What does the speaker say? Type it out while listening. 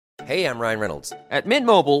Hey, I'm Ryan Reynolds. At Mint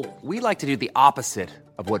Mobile, we like to do the opposite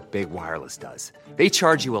of what Big Wireless does. They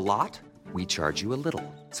charge you a lot, we charge you a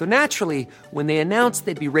little. So naturally, when they announced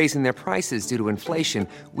they'd be raising their prices due to inflation,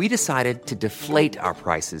 we decided to deflate our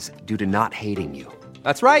prices due to not hating you.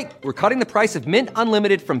 That's right. We're cutting the price of Mint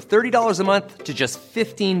Unlimited from $30 a month to just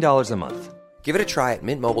 $15 a month. Give it a try at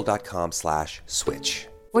mintmobile.com/switch.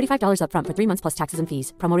 $45 up front for 3 months plus taxes and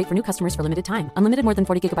fees. Promo rate for new customers for limited time. Unlimited more than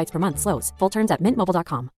 40 gigabytes per month. Slows full terms at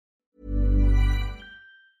mintmobile.com.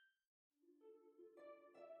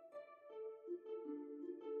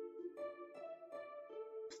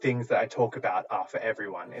 Things that I talk about are for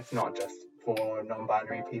everyone. It's not just for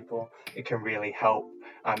non-binary people. It can really help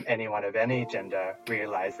anyone of any gender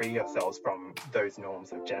realize, free yourselves from those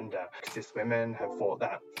norms of gender. Cis women have fought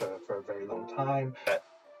that for a very long time. But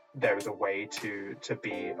there is a way to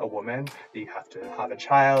be a woman. You have to have a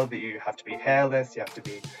child, that you have to be hairless, you have to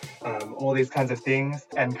be all these kinds of things.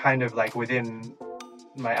 And kind of like within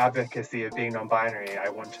my advocacy of being non-binary, I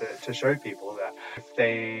want to show people that if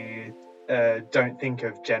they don't think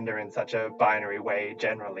of gender in such a binary way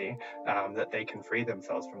generally, that they can free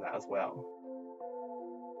themselves from that as well.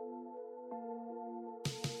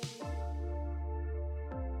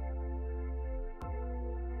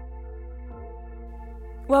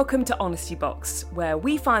 Welcome to Honesty Box, where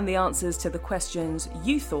we find the answers to the questions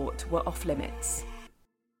you thought were off limits.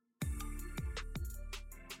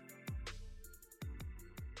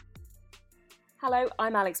 Hello,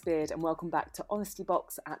 I'm Alex Beard and welcome back to Honesty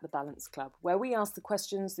Box at the Balance Club, where we ask the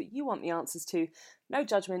questions that you want the answers to, no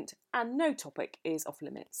judgment, and no topic is off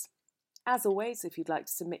limits. As always, if you'd like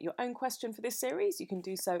to submit your own question for this series, you can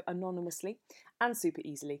do so anonymously and super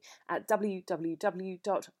easily at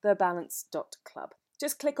www.thebalance.club.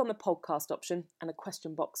 Just click on the podcast option and a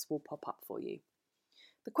question box will pop up for you.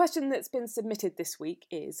 The question that's been submitted this week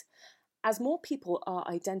is, as more people are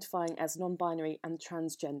identifying as non-binary and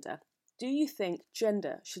transgender, do you think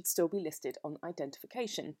gender should still be listed on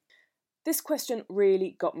identification? This question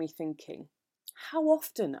really got me thinking. How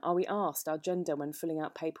often are we asked our gender when filling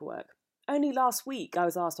out paperwork? Only last week I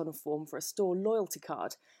was asked on a form for a store loyalty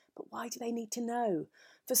card, but why do they need to know?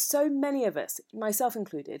 For so many of us, myself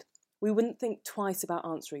included, we wouldn't think twice about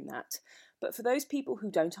answering that. But for those people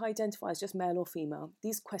who don't identify as just male or female,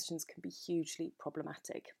 these questions can be hugely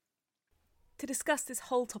problematic. To discuss this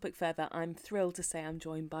whole topic further, I'm thrilled to say I'm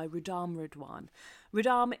joined by Rudam Ridwan.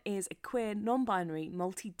 Rudam is a queer, non-binary,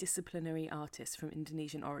 multidisciplinary artist from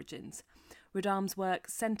Indonesian origins. Rudam's work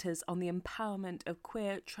centres on the empowerment of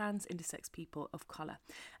queer, trans, intersex people of colour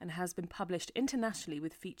and has been published internationally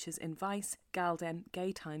with features in Vice, Galden,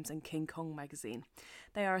 Gay Times and King Kong magazine.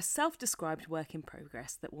 They are a self-described work in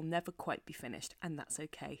progress that will never quite be finished, and that's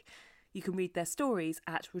okay. You can read their stories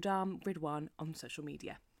at Rudam Ridwan on social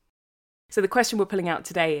media. So the question we're pulling out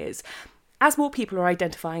today is, as more people are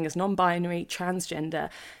identifying as non-binary, transgender,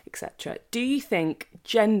 etc., do you think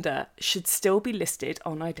gender should still be listed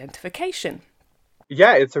on identification?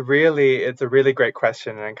 Yeah, it's a really great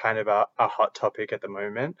question and kind of a hot topic at the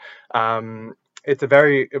moment. It's a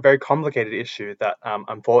very complicated issue that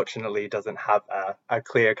unfortunately doesn't have a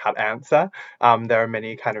clear-cut answer. There are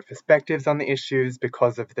many kind of perspectives on the issues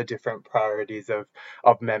because of the different priorities of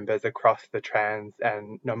members across the trans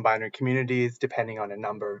and non-binary communities, depending on a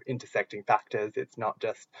number of intersecting factors. It's not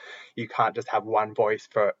just, you can't just have one voice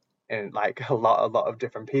for and like a lot of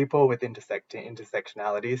different people with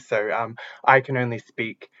intersectionalities. So I can only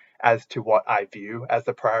speak as to what I view as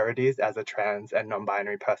the priorities as a trans and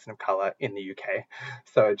non-binary person of colour in the UK.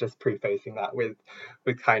 So just prefacing that with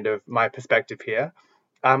kind of my perspective here.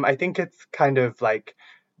 I think it's kind of like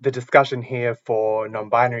the discussion here for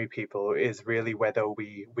non-binary people is really whether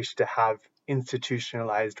we wish to have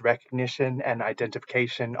institutionalized recognition and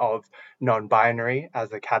identification of non-binary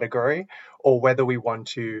as a category, or whether we want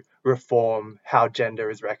to reform how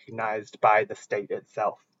gender is recognized by the state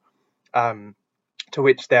itself. To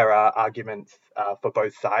which there are arguments for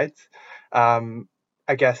both sides.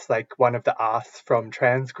 I guess like one of the asks from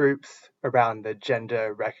trans groups around the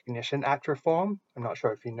Gender Recognition Act reform. I'm not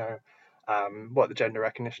sure if you know what the Gender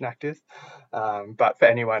Recognition Act is, but for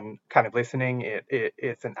anyone kind of listening,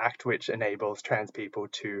 it's an act which enables trans people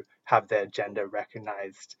to have their gender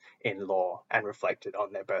recognized in law and reflected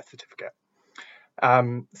on their birth certificate.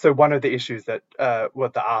 So one of the issues that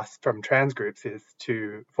what the ask from trans groups is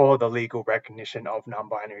for the legal recognition of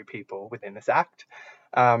non-binary people within this act.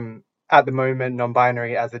 At the moment,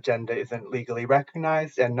 non-binary as a gender isn't legally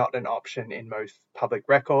recognized and not an option in most public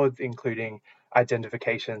records, including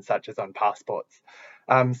identification such as on passports.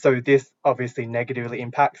 So this obviously negatively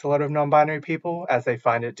impacts a lot of non-binary people as they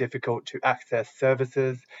find it difficult to access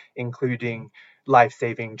services, including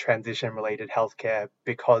life-saving transition-related healthcare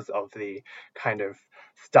because of the kind of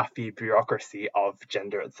stuffy bureaucracy of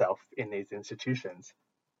gender itself in these institutions.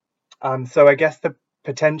 So I guess the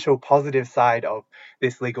potential positive side of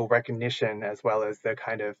this legal recognition, as well as the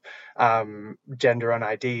kind of gender on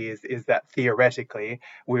IDs, is that theoretically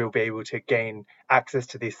we will be able to gain access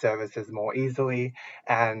to these services more easily,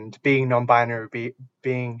 and being non-binary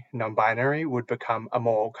would become a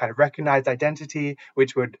more kind of recognized identity,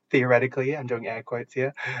 which would theoretically, I'm doing air quotes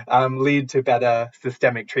here, lead to better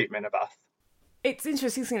systemic treatment of us. It's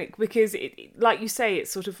interesting, isn't it? Because, like you say,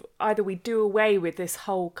 it's sort of either we do away with this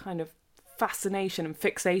whole kind of fascination and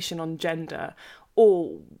fixation on gender,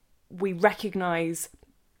 or we recognise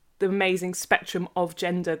the amazing spectrum of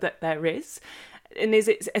gender that there is. And is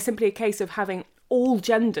it simply a case of having all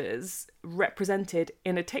genders represented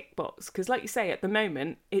in a tick box? Because, like you say, at the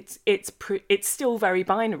moment, it's still very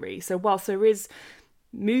binary. So whilst there is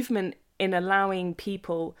movement in allowing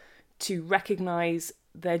people to recognise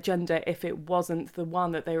their gender if it wasn't the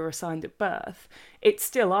one that they were assigned at birth, it's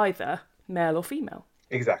still either male or female.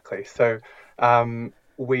 Exactly. So I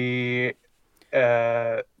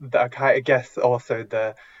guess also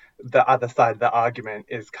the other side of the argument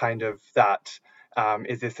is kind of that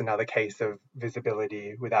is this another case of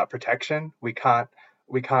visibility without protection? We can't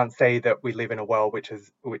say that we live in a world which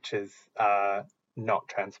is not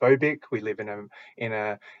transphobic. We live in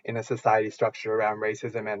a society structured around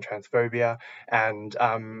racism and transphobia, and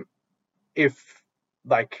if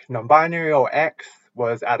like non-binary or X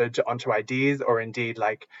was added onto IDs, or indeed,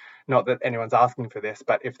 like, not that anyone's asking for this,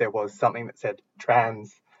 but if there was something that said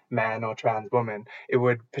trans man or trans woman, it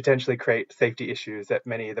would potentially create safety issues at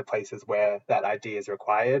many of the places where that ID is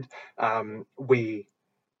required. We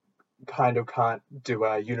kind of can't do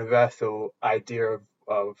a universal idea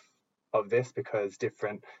of this, because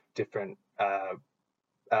different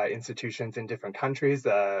institutions in different countries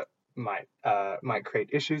might create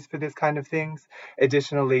issues for this kind of things.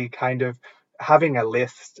 Additionally, kind of having a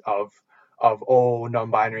list of all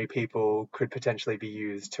non-binary people could potentially be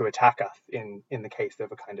used to attack us in the case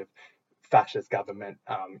of a kind of fascist government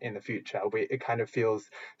in the future. It kind of feels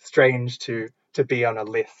strange to be on a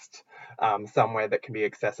list somewhere that can be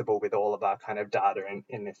accessible with all of our kind of data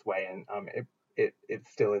in this way, and it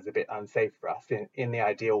still is a bit unsafe for us. In the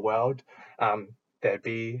ideal world, there'd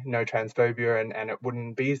be no transphobia, and it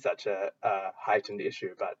wouldn't be such a heightened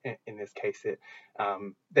issue. But in this case,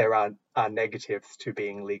 there are negatives to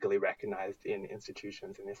being legally recognized in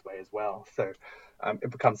institutions in this way as well. So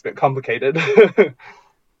it becomes a bit complicated.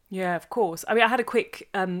 Yeah, of course. I mean, I had a quick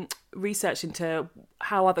research into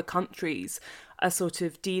how other countries are sort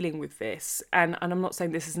of dealing with this. And I'm not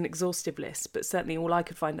saying this is an exhaustive list, but certainly all I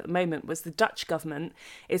could find at the moment was the Dutch government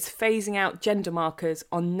is phasing out gender markers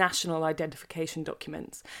on national identification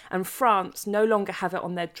documents. And France no longer have it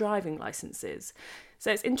on their driving licenses.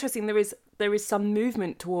 So it's interesting, there is some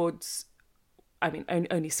movement towards, I mean,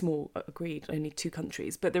 only small, agreed, only 2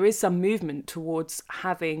 countries, but there is some movement towards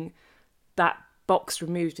having that box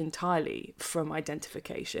removed entirely from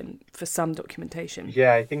identification for some documentation.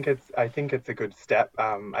 Yeah, I think it's a good step.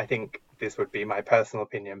 I think this would be my personal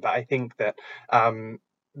opinion, but I think that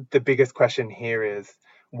the biggest question here is,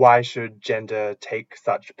 why should gender take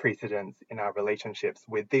such precedence in our relationships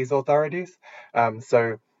with these authorities?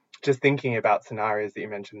 So just thinking about scenarios that you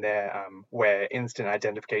mentioned there, where instant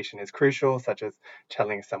identification is crucial, such as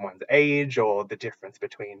telling someone's age or the difference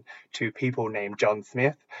between 2 people named John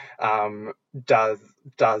Smith,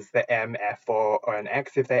 does the M, F, or an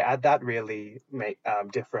X, if they add that, really make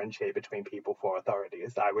differentiate between people for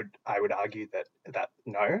authorities? I would argue that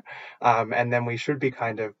no, and then we should be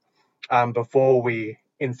kind of before we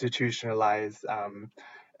institutionalize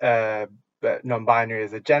non-binary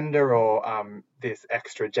as a gender, or this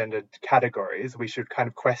extra gendered categories, we should kind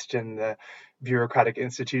of question the bureaucratic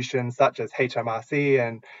institutions such as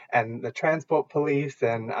HMRC and the transport police,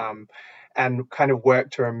 and kind of work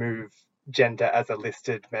to remove gender as a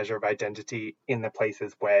listed measure of identity in the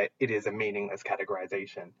places where it is a meaningless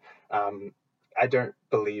categorization. I don't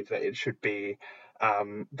believe that it should be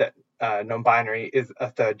that non-binary is a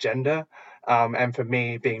third gender, and for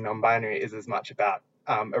me, being non-binary is as much about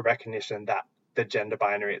a recognition that the gender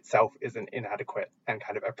binary itself is an inadequate and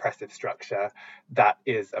kind of oppressive structure that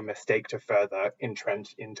is a mistake to further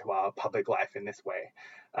entrench into our public life in this way.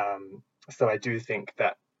 So I do think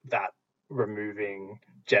that removing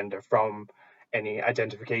gender from any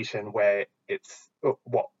identification where it's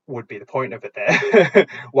what would be the point of it there?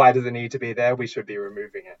 Why does it need to be there? We should be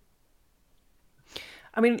removing it.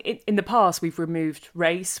 I mean, in the past, we've removed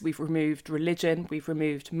race, we've removed religion, we've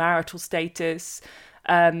removed marital status.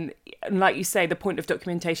 And like you say, the point of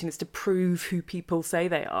documentation is to prove who people say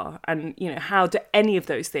they are. And, how do any of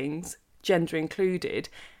those things, gender included,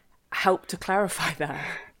 help to clarify that?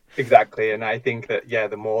 Exactly. And I think that,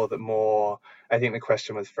 the more, I think the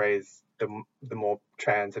question was phrased, the more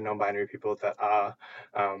trans and non-binary people that are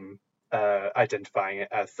identifying it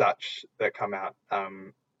as such that come out,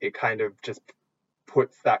 it kind of just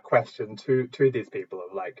puts that question to these people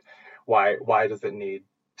of like, why does it need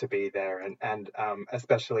to be there? And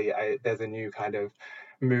especially there's a new kind of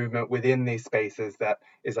movement within these spaces that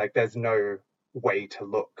is like there's no way to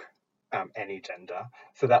look any gender.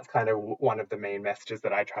 So that's kind of one of the main messages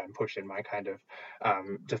that I try and push in my kind of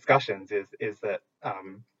discussions is that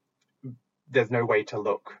there's no way to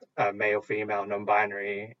look male, female,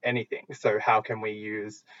 non-binary, anything. So how can we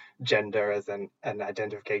use gender as an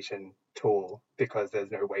identification tool, because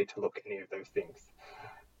there's no way to look any of those things?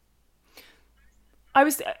 I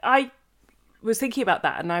was thinking about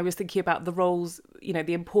that, and I was thinking about the roles,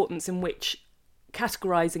 the importance in which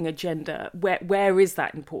categorizing a gender, where is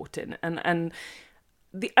that important? And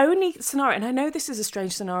the only scenario, and I know this is a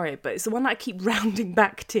strange scenario, but it's the one that I keep rounding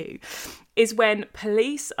back to, is when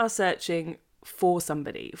police are searching for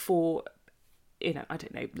somebody, for, I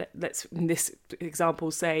don't know, let's in this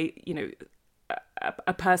example say,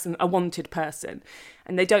 a person, a wanted person,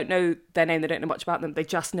 and they don't know their name, they don't know much about them, they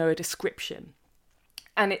just know a description.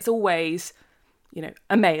 And it's always,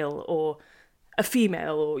 a male or a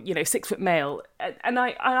female or, 6-foot male. And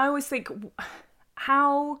I always think,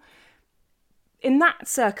 how, in that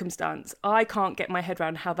circumstance, I can't get my head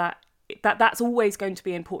around how that's always going to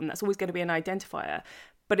be important. That's always going to be an identifier,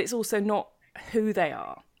 but it's also not who they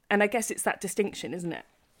are. And I guess it's that distinction, isn't it?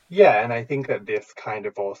 Yeah, and I think that this kind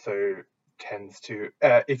of also tends to,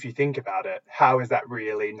 if you think about it, how is that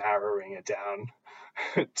really narrowing it down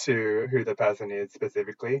to who the person is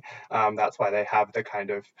specifically? That's why they have the kind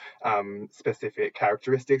of specific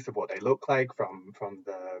characteristics of what they look like from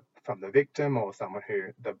the victim or someone who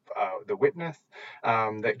the witness,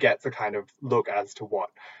 that gets a kind of look as to what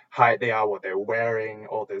height they are, what they're wearing,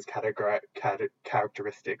 all those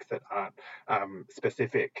characteristics that aren't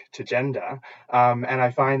specific to gender. And I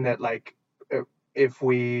find that, like, if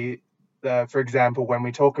we, for example, when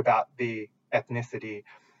we talk about the ethnicity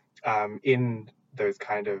in those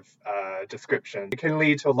kind of descriptions, it can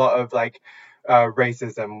lead to a lot of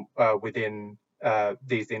racism within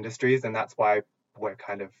these industries, and that's why we're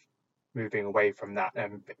kind of moving away from that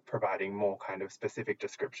and providing more kind of specific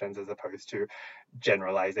descriptions as opposed to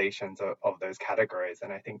generalizations of those categories.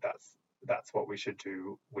 And I think that's what we should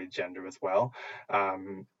do with gender as well.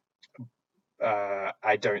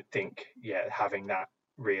 I don't think having that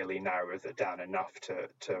really narrows it down enough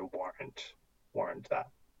to warrant that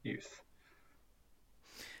use.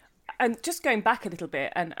 And just going back a little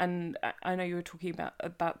bit, and I know you were talking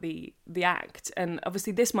about the Act, and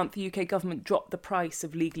obviously this month the UK government dropped the price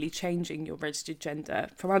of legally changing your registered gender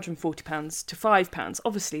from £140 to £5.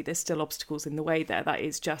 Obviously there's still obstacles in the way there. That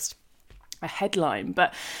is just a headline,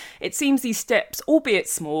 but it seems these steps, albeit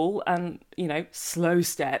small and slow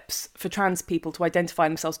steps for trans people to identify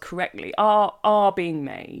themselves correctly, are being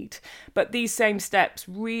made. But these same steps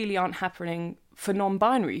really aren't happening for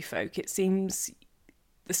non-binary folk. It seems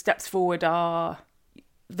the steps forward are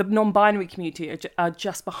the non-binary community are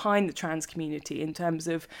just behind the trans community in terms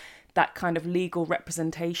of that kind of legal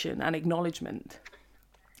representation and acknowledgement.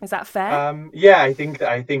 Is that fair? I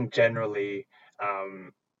think generally.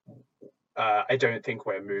 I don't think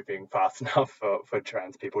we're moving fast enough for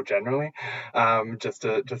trans people generally. Just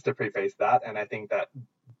to preface that, and I think that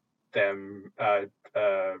them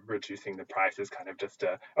reducing the price is kind of just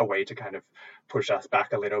a way to kind of push us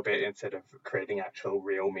back a little bit instead of creating actual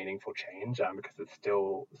real meaningful change, because it's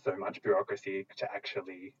still so much bureaucracy to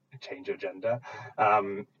actually change your gender.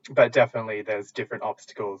 But definitely there's different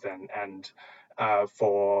obstacles and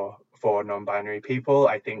for non-binary people.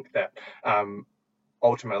 I think that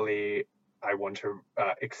ultimately I want to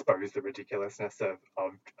expose the ridiculousness of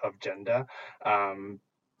gender,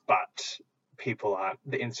 but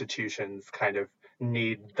the institutions kind of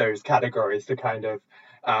need those categories to kind of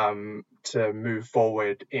to move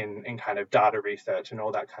forward in kind of data research and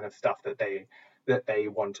all that kind of stuff that they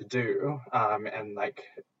want to do, and like,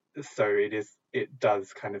 so it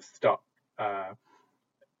does kind of stop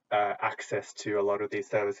access to a lot of these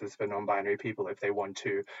services for non-binary people if they want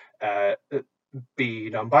to be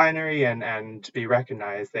non-binary and be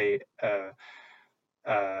recognized. There's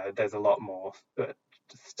a lot more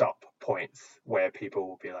stop points where people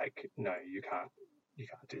will be like, no, you can't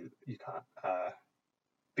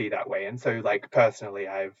be that way. And so, like, personally,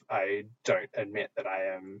 I don't admit that I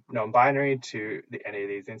am non-binary to any of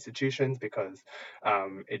these institutions, because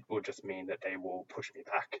it will just mean that they will push me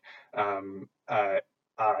back. And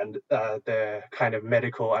the kind of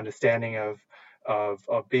medical understanding of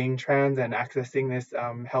being trans and accessing this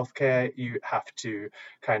healthcare, you have to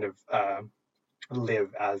kind of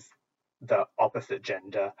live as the opposite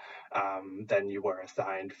gender than you were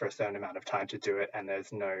assigned for a certain amount of time to do it, and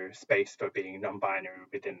there's no space for being non-binary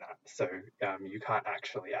within that. So you can't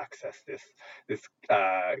actually access this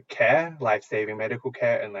care, life-saving medical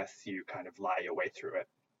care, unless you kind of lie your way through it.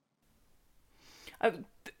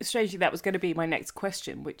 Strangely, that was going to be my next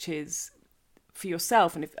question, which is, for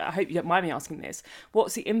yourself, and I hope you don't mind me asking this,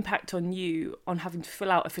 what's the impact on you on having to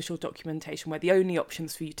fill out official documentation where the only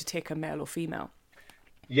options for you to tick are male or female?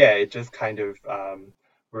 Yeah, it just kind of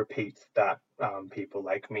repeats that people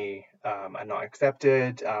like me are not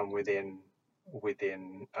accepted within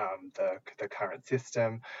the current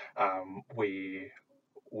system. We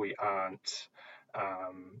aren't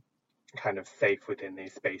kind of safe within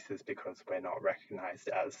these spaces because we're not recognized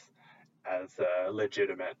as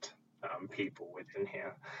legitimate people within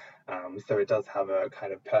here. So it does have a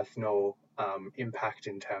kind of personal impact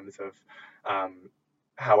in terms of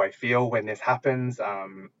how I feel when this happens.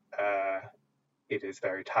 It is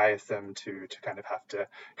very tiresome to kind of have to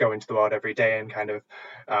go into the world every day and kind of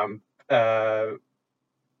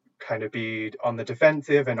be on the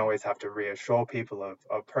defensive and always have to reassure people of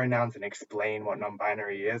pronouns and explain what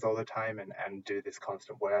non-binary is all the time, and do this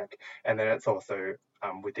constant work. And then it's also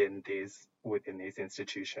within these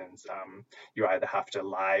institutions, you either have to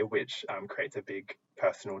lie, which creates a big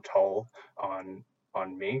personal toll on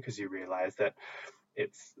me, because you realize that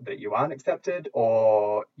you aren't accepted,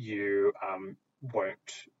 or you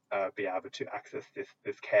won't be able to access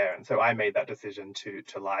this care. And so I made that decision to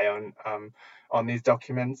lie on these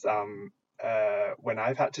documents when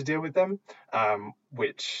I've had to deal with them,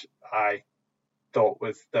 which I thought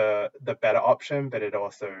was the better option, but it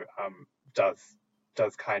also does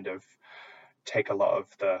kind of take a lot of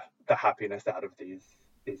the happiness out of these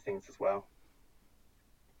things as well.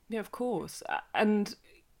 Yeah, of course. And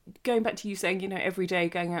going back to you saying, every day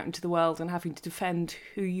going out into the world and having to defend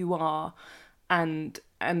who you are, and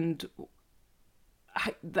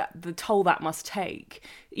that the toll that must take,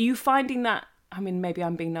 are you finding that, maybe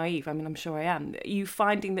I'm being naive, I'm sure I am, are you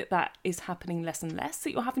finding that is happening less and less,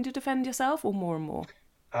 that you're having to defend yourself, or more and more?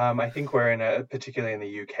 I think we're particularly in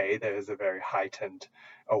the UK, there's a very heightened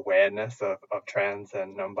awareness of trans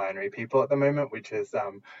and non-binary people at the moment, which is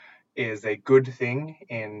a good thing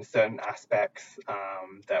in certain aspects,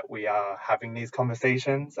 that we are having these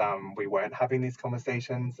conversations. We weren't having these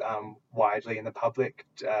conversations widely in the public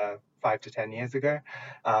 5 to 10 years ago.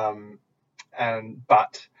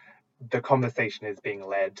 But the conversation is being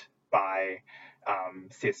led by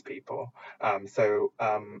cis people. So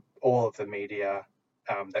all of the media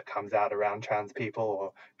that comes out around trans people,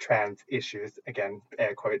 or trans issues, again,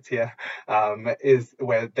 air quotes here, is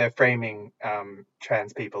where they're framing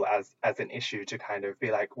trans people as an issue, to kind of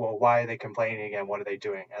be like, well, why are they complaining and what are they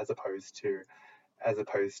doing, as opposed to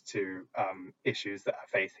issues that are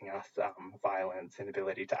facing us, violence,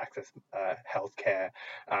 inability to access healthcare,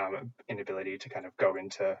 inability to kind of go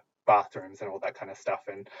into bathrooms and all that kind of stuff.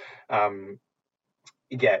 And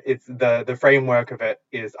yeah, it's the framework of it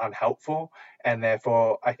is unhelpful, and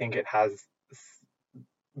therefore I think it has,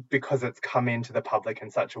 because it's come into the public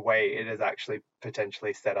in such a way, it has actually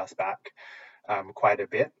potentially set us back quite a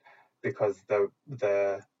bit, because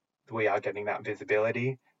we are getting that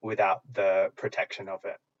visibility without the protection of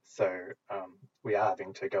it. So we are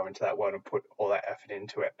having to go into that world and put all that effort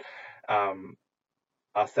into it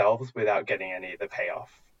ourselves without getting any of the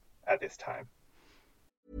payoff at this time.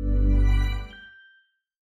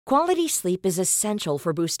 Quality sleep is essential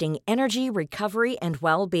for boosting energy, recovery, and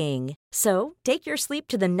well-being. So, take your sleep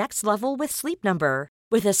to the next level with Sleep Number.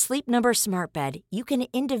 With a Sleep Number smart bed, you can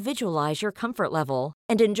individualize your comfort level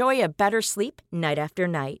and enjoy a better sleep night after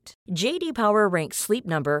night. J.D. Power ranks Sleep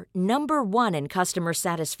Number number 1 in customer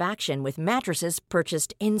satisfaction with mattresses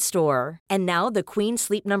purchased in-store. And now the Queen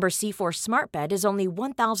Sleep Number C4 smart bed is only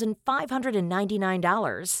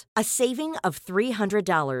 $1,599, a saving of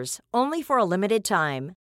 $300, only for a limited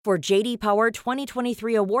time. For J.D. Power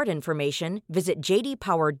 2023 award information, visit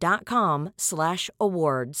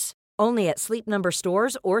jdpower.com/awards. Only at Sleep Number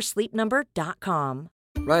stores or sleepnumber.com.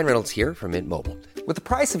 Ryan Reynolds here from Mint Mobile. With the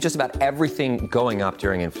price of just about everything going up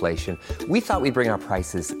during inflation, we thought we'd bring our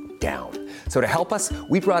prices down. So to help us,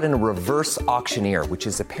 we brought in a reverse auctioneer, which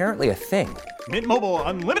is apparently a thing. Mint Mobile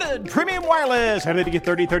Unlimited Premium Wireless. How to get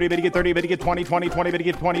 30, 30, bit to get 30, bit to get 20, 20, 20, bit to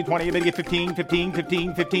get 20, 20, bit to get 15, 15,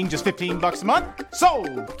 15, 15, just $15 a month?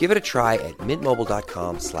 Sold! Give it a try at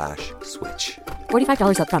mintmobile.com/switch.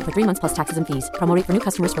 $45 up front for 3 months plus taxes and fees. Promo rate for new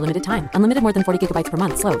customers for limited time. Unlimited more than 40 gigabytes per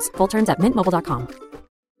month. Slows full terms at mintmobile.com.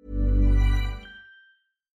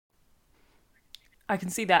 I can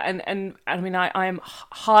see that, and I mean, I am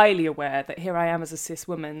highly aware that here I am as a cis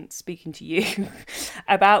woman speaking to you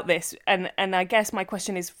about this, and I guess my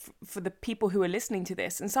question is for the people who are listening to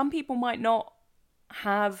this, and some people might not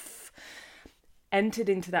have entered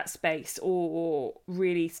into that space or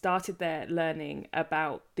really started their learning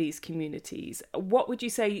about these communities. What would you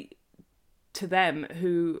say to them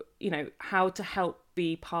who, how to help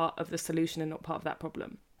be part of the solution and not part of that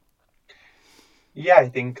problem? Yeah, I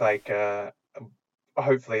think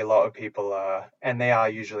hopefully a lot of people are, and they are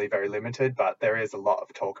usually very limited, but there is a lot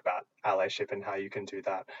of talk about allyship and how you can do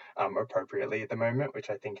that appropriately at the moment, which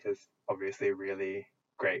I think is obviously a really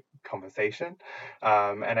great conversation.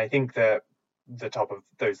 And I think that the top of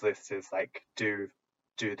those lists is do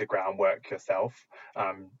the groundwork yourself.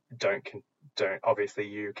 Don't obviously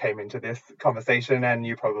you came into this conversation and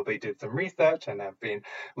you probably did some research and have been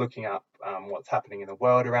looking up what's happening in the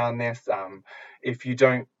world around this. If you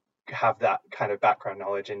don't have that kind of background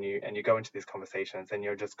knowledge and you go into these conversations, then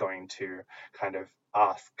you're just going to kind of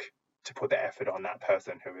ask to put the effort on that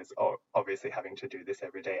person who is obviously having to do this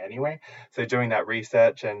every day anyway. So doing that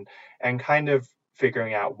research and kind of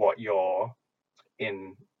figuring out what you're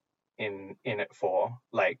in it for.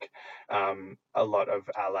 A lot of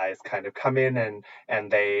allies kind of come in and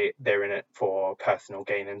they're in it for personal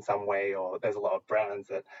gain in some way, or there's a lot of brands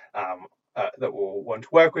that will want to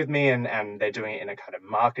work with me, and they're doing it in a kind of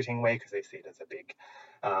marketing way because they see it as a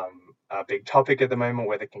big topic at the moment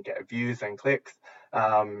where they can get views and clicks.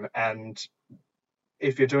 And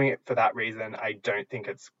if you're doing it for that reason, I don't think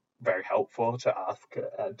it's very helpful to ask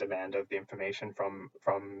a demand of the information from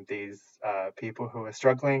these people who are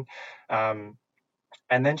struggling. And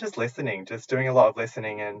then just listening, just doing a lot of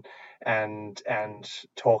listening and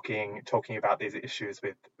talking about these issues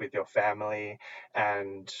with your family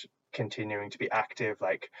and continuing to be active.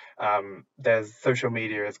 There's social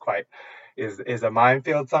media is a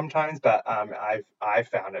minefield sometimes, but I've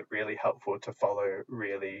found it really helpful to follow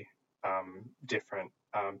really different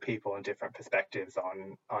people and different perspectives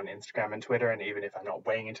on Instagram and Twitter. And even if I'm not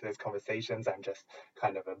weighing into those conversations, I'm just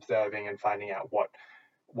kind of observing and finding out what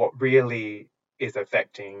really is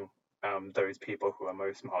affecting those people who are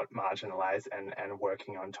most marginalized, and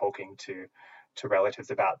working on talking to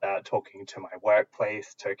relatives about that, talking to my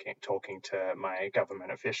workplace, talking to my government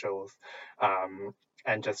officials,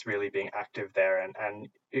 and just really being active there. And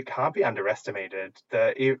it can't be underestimated.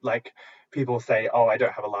 People say, oh, I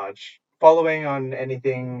don't have a large following on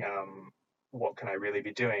anything. What can I really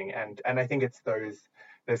be doing? And I think it's those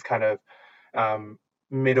kind of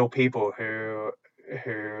middle people who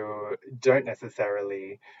don't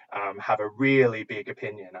necessarily have a really big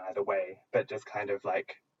opinion either way, but just kind of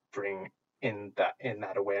bring in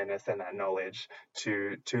that awareness and that knowledge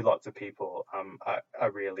to lots of people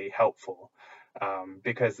are really helpful,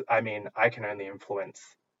 because I mean I can only influence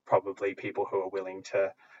probably people who are willing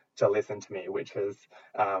to listen to me, which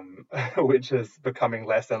is becoming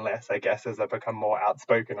less and less, I guess, as I become more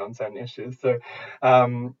outspoken on certain issues. So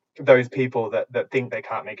those people that think they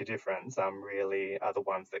can't make a difference really are the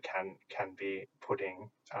ones that can be putting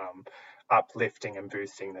uplifting and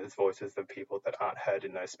boosting those voices of people that aren't heard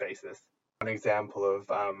in those spaces. One example of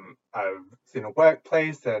I was in a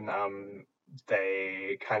workplace and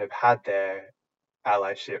they kind of had their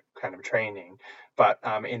allyship kind of training, but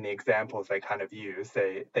in the examples they kind of use,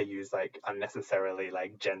 they use unnecessarily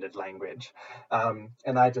gendered language,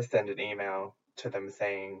 and I just send an email to them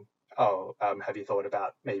saying, have you thought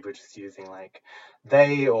about maybe just using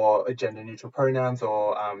they or gender neutral pronouns,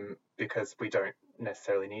 or because we don't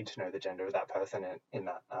necessarily need to know the gender of that person in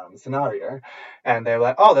that scenario. And they're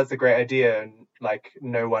like, oh, that's a great idea, and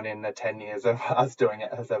no one in the 10 years of us doing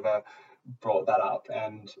it has ever brought that up.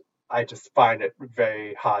 And I just find it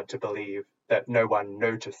very hard to believe that no one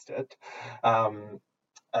noticed it.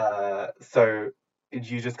 So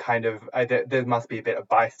you just kind of, there must be a bit of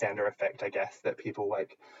bystander effect, I guess, that people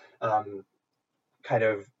kind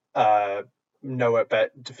of know it,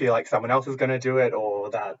 but to feel like someone else is going to do it,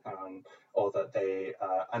 or that they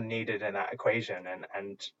are needed in that equation.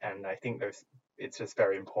 And I think it's just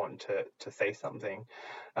very important to say something,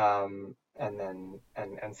 and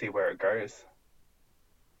then see where it goes.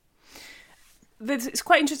 It's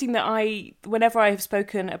quite interesting that whenever I have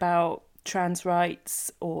spoken about trans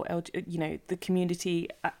rights or the community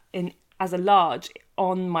as a large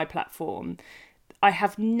on my platform, I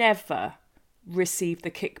have never received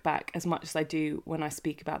the kickback as much as I do when I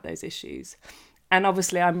speak about those issues. And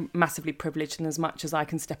obviously I'm massively privileged, and as much as I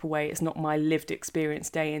can step away, it's not my lived experience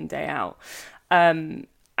day in, day out.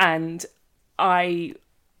 And I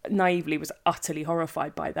naively was utterly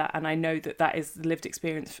horrified by that. And I know that that is the lived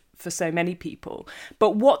experience for so many people.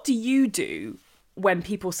 But what do you do when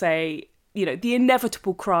people say, the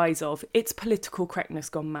inevitable cries of, it's political correctness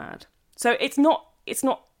gone mad? So it's not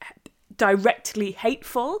directly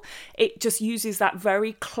hateful. It just uses that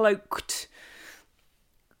very cloaked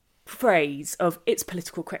phrase of it's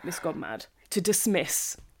political correctness gone mad to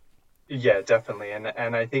dismiss. Yeah, definitely.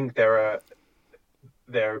 And I think there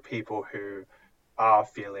are people who are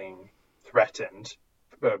feeling threatened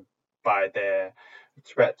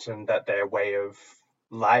threatened that their way of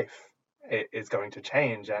life is going to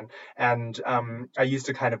change. And I used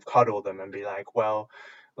to kind of coddle them and be like, well,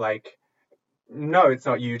 like, no, it's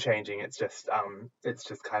not you changing. It's just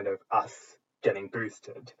kind of us getting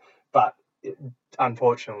boosted. But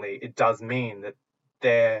unfortunately, it does mean that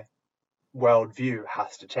their worldview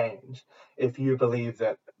has to change. If you believe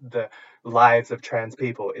that the lives of trans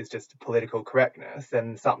people is just political correctness,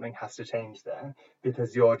 then something has to change there,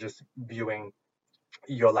 because you're just viewing,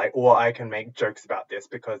 you're like, or I can make jokes about this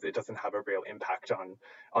because it doesn't have a real impact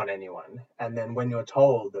on anyone. And then when you're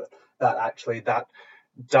told that actually that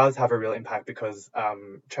does have a real impact because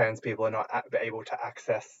trans people are not able to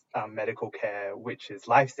access medical care, which is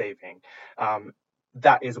life-saving,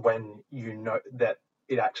 that is when you know that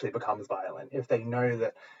it actually becomes violent. If they know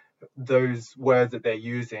that those words that they're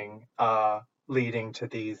using are leading to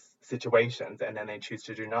these situations and then they choose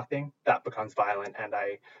to do nothing, that becomes violent, and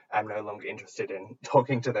I am no longer interested in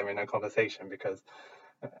talking to them in a conversation because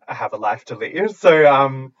I have a life to lead.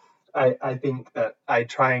 So I think that I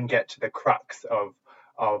try and get to the crux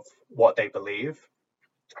of what they believe,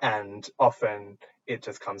 and often it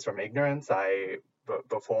just comes from ignorance.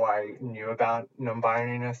 Before I knew about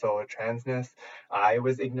non-binariness or transness, I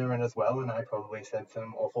was ignorant as well, and I probably said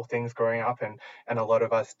some awful things growing up, and a lot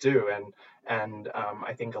of us do, and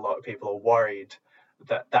I think a lot of people are worried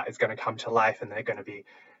that is going to come to life and they're going to be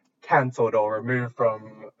cancelled or removed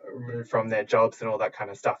from their jobs and all that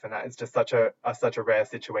kind of stuff. And that is just such a rare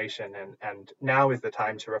situation, and now is the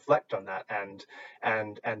time to reflect on that and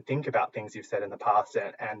think about things you've said in the past,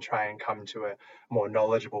 and try and come to a more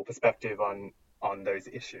knowledgeable perspective on those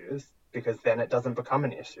issues, because then it doesn't become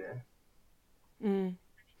an issue.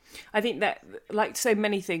 I think that, like so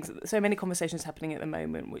many things, so many conversations happening at the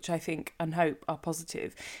moment, which I think and hope are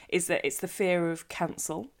positive, is that it's the fear of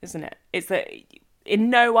cancel, isn't it? It's that in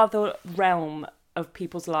no other realm of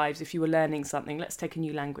people's lives, if you were learning something, let's take a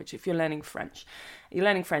new language. If you're learning French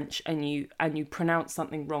and you pronounce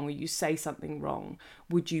something wrong, or you say something wrong,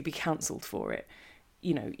 would you be cancelled for it?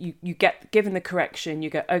 You get given the correction, you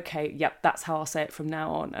go, okay, yep, that's how I'll say it from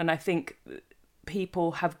now on. And I think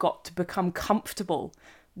people have got to become comfortable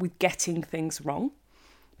with getting things wrong,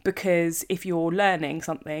 because if you're learning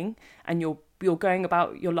something and you're going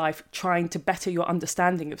about your life trying to better your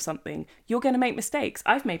understanding of something, you're going to make mistakes.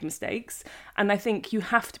 I've made mistakes, and I think you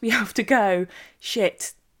have to be able to go,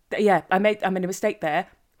 shit, yeah, I made a mistake there.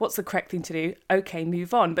 What's the correct thing to do? Okay,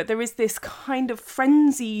 move on. But there is this kind of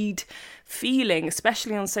frenzied feeling,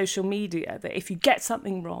 especially on social media, that if you get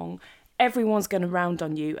something wrong, everyone's going to round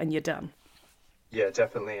on you and you're done. Yeah,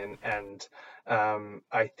 definitely. And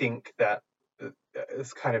I think that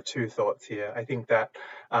there's kind of two thoughts here. I think that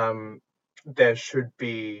there should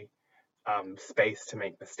be space to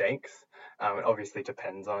make mistakes. It obviously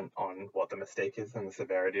depends on what the mistake is and the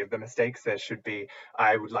severity of the mistakes.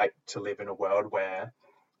 I would like to live in a world where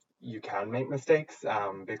you can make mistakes,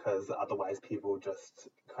 because otherwise people just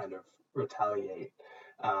kind of retaliate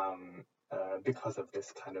because of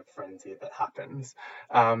this kind of frenzy that happens.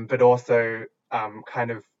 But also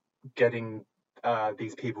kind of getting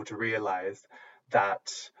these people to realize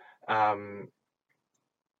that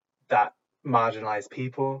that marginalized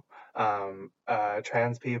people,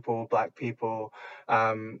 trans people, Black people,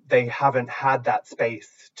 they haven't had that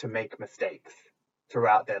space to make mistakes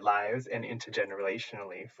throughout their lives and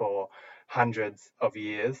intergenerationally for hundreds of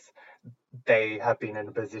years. They have been in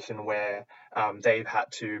a position where they've had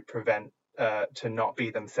to prevent to not be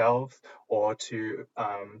themselves, or to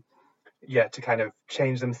kind of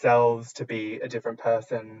change themselves to be a different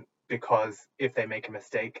person, because if they make a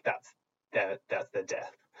mistake, that's their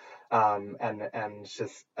death. And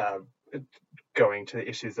just going to the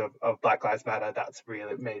issues of Black Lives Matter, that's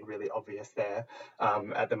really made really obvious there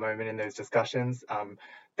at the moment in those discussions.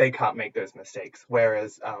 They can't make those mistakes,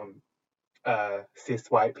 whereas cis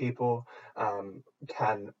white people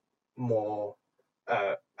can more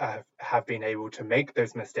have been able to make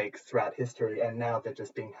those mistakes throughout history, and now they're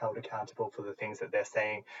just being held accountable for the things that they're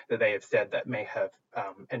saying, that they have said, that may have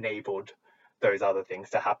enabled those other things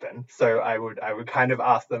to happen. So I would kind of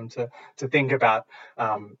ask them to think about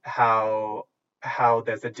how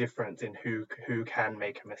there's a difference in who can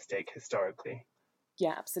make a mistake historically.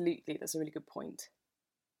 Yeah, absolutely. That's a really good point.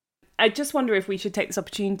 I just wonder if we should take this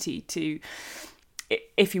opportunity to,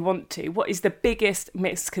 if you want to, what is the biggest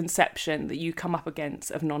misconception that you come up against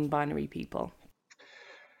of non-binary people?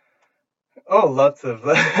 Oh, lots of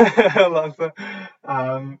lots of.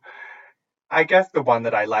 I guess the one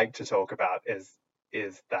that I like to talk about is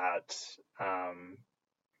that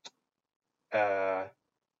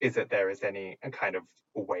is that there is any kind of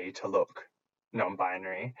way to look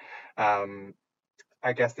non-binary.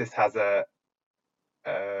 I guess this has a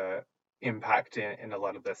impact in a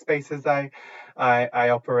lot of the spaces I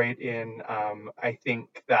operate in. I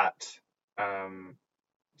think that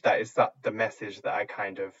that is the message that I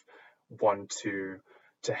kind of want to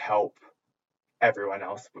help everyone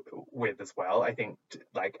else with as well. I think,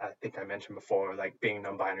 like I think I mentioned before, like being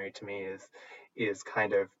non-binary to me is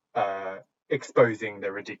kind of exposing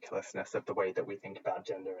the ridiculousness of the way that we think about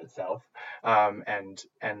gender itself, and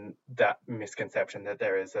that misconception that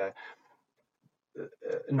there is a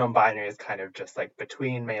non-binary is kind of just like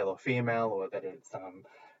between male or female, or that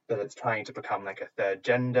it's trying to become like a third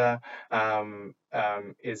gender,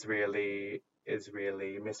 is really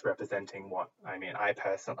misrepresenting what I mean. I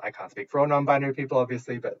can't speak for all non-binary people,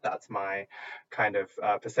 obviously, but that's my kind of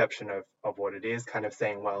perception of what it is. Kind of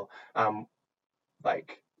saying, well,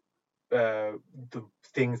 like the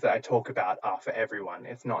things that I talk about are for everyone.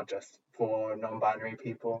 It's not just for non-binary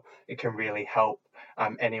people. It can really help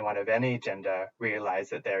anyone of any gender realize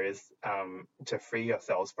that there is to free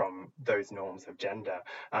yourselves from those norms of gender.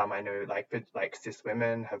 I know like cis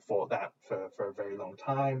women have fought that for a very long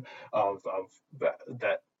time, of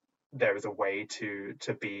that there is a way to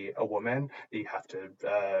be a woman, that you have to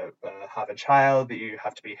have a child, that you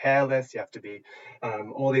have to be hairless, you have to be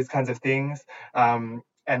all these kinds of things.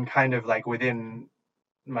 And kind of like within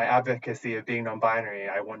my advocacy of being non-binary,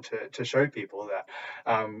 I want to show people that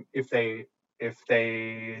if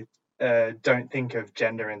they don't think of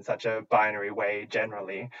gender in such a binary way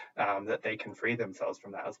generally, that they can free themselves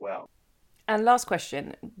from that as well. And last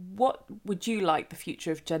question, what would you like the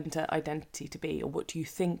future of gender identity to be, or what do you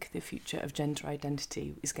think the future of gender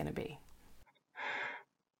identity is going to be?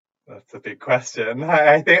 That's a big question.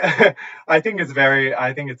 I think it's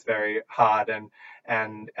very hard,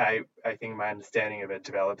 and I think my understanding of it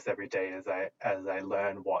develops every day as I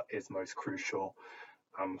learn what is most crucial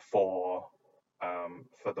for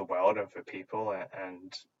the world and for people,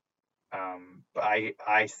 and but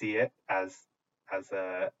I see it as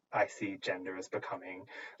I see gender as becoming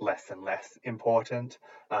less and less important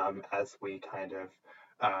as we kind of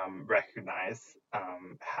recognize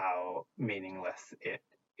how meaningless it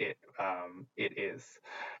is.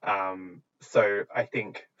 So I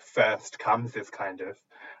think first comes this kind of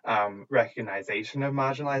recognition of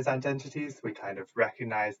marginalized identities. We kind of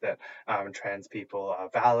recognize that trans people are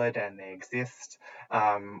valid and they exist.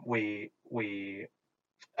 We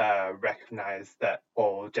recognize that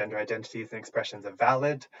all gender identities and expressions are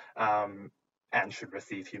valid and should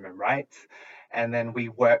receive human rights. And then we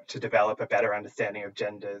work to develop a better understanding of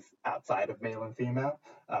genders outside of male and female,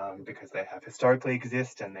 because they have historically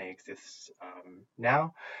exist and they exist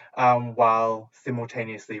now, while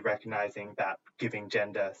simultaneously recognizing that giving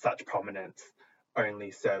gender such prominence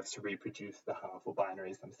only serves to reproduce the harmful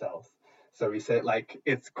binaries themselves. So we say, like,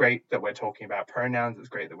 it's great that we're talking about pronouns, it's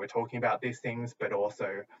great that we're talking about these things, but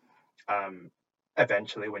also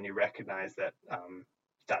eventually when you recognize that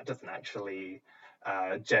that doesn't actually,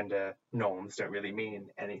 gender norms don't really mean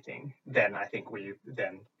anything, then I think we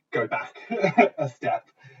then go back a step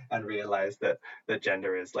and realize that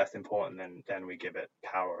gender is less important than we give it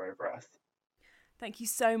power over us. Thank you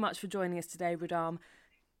so much for joining us today, Radam.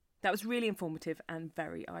 That was really informative and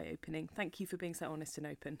very eye-opening. Thank you for being so honest and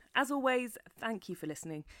open. As always, thank you for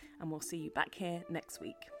listening, and we'll see you back here next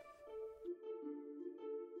week.